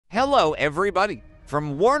Hello everybody!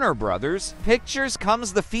 From Warner Brothers Pictures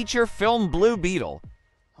comes the feature film Blue Beetle,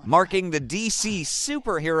 marking the DC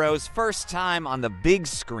superhero's first time on the big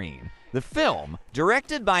screen. The film,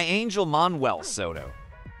 directed by Angel Manuel Soto,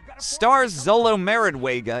 stars Xolo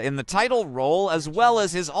Maridueña in the title role as well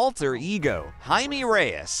as his alter ego, Jaime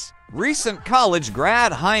Reyes. Recent college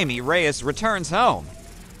grad Jaime Reyes returns home,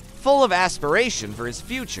 full of aspiration for his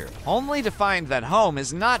future, only to find that home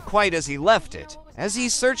is not quite as he left it, as he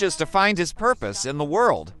searches to find his purpose in the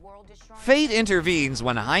world. Fate intervenes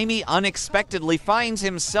when Jaime unexpectedly finds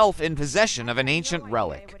himself in possession of an ancient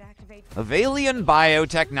relic of alien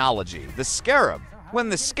biotechnology, the Scarab, when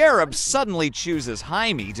the Scarab suddenly chooses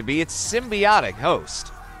Jaime to be its symbiotic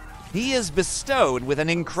host. He is bestowed with an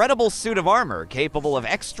incredible suit of armor capable of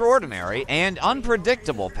extraordinary and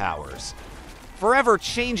unpredictable powers, forever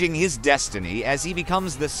changing his destiny as he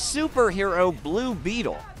becomes the superhero Blue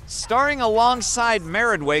Beetle. Starring alongside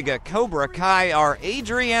Maridueña, Cobra Kai are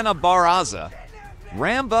Adriana Barraza,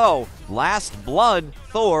 Rambo, Last Blood,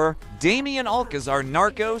 Thor, Damian Alcazar,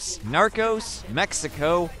 Narcos,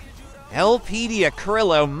 Mexico, Elpidia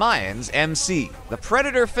Carrillo, Mayans, MC, The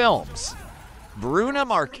Predator Films, Bruna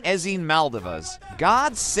Marquezine Maldivas,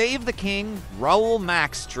 God Save the King, Raul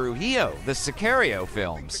Max Trujillo, The Sicario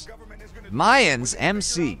Films, Mayans,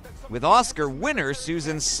 MC, with Oscar winner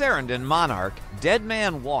Susan Sarandon, Monarch, Dead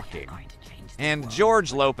Man Walking, and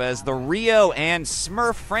George Lopez, the Rio and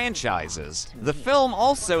Smurf franchises. The film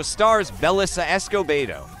also stars Belissa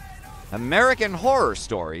Escobedo, American Horror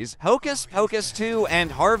Stories, Hocus Pocus 2, and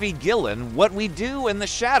Harvey Gillen, What We Do in the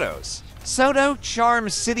Shadows. Soto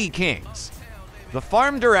charms City Kings. The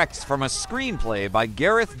farm directs from a screenplay by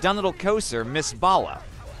Gareth Dunnital-Koser, Miss Bala,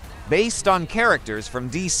 based on characters from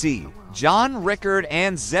DC. John Rickard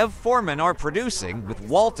and Zev Foreman are producing, with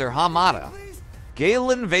Walter Hamada,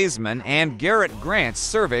 Galen Vaisman, and Garrett Grant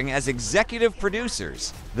serving as executive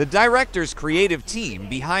producers. The director's creative team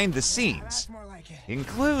behind the scenes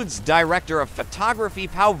includes director of photography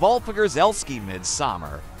Paul Volpiger-Zelski,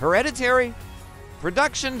 Midsummer, Hereditary,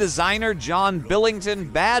 production designer John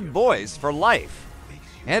Billington, Bad Boys for Life,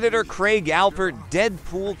 editor Craig Alpert,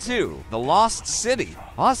 Deadpool 2, The Lost City,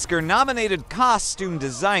 Oscar-nominated costume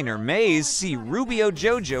designer Maze C. Rubio,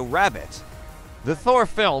 Jojo Rabbit, The Thor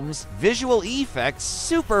Films, visual effects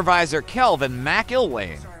supervisor Kelvin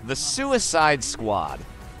McIlwain, The Suicide Squad,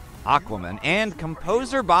 Aquaman, and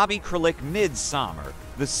composer Bobby Kralik, Midsummer,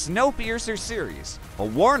 The Snowpiercer series, a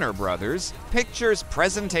Warner Brothers Pictures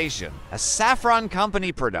presentation, a Saffron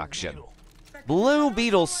Company production. Blue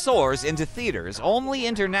Beetle soars into theaters only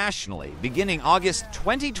internationally beginning August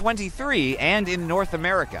 2023 and in North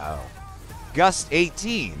America, August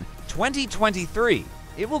 18, 2023.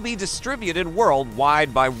 It will be distributed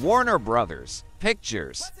worldwide by Warner Brothers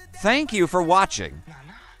Pictures. Thank you for watching,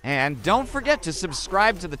 and don't forget to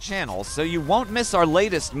subscribe to the channel so you won't miss our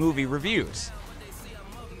latest movie reviews.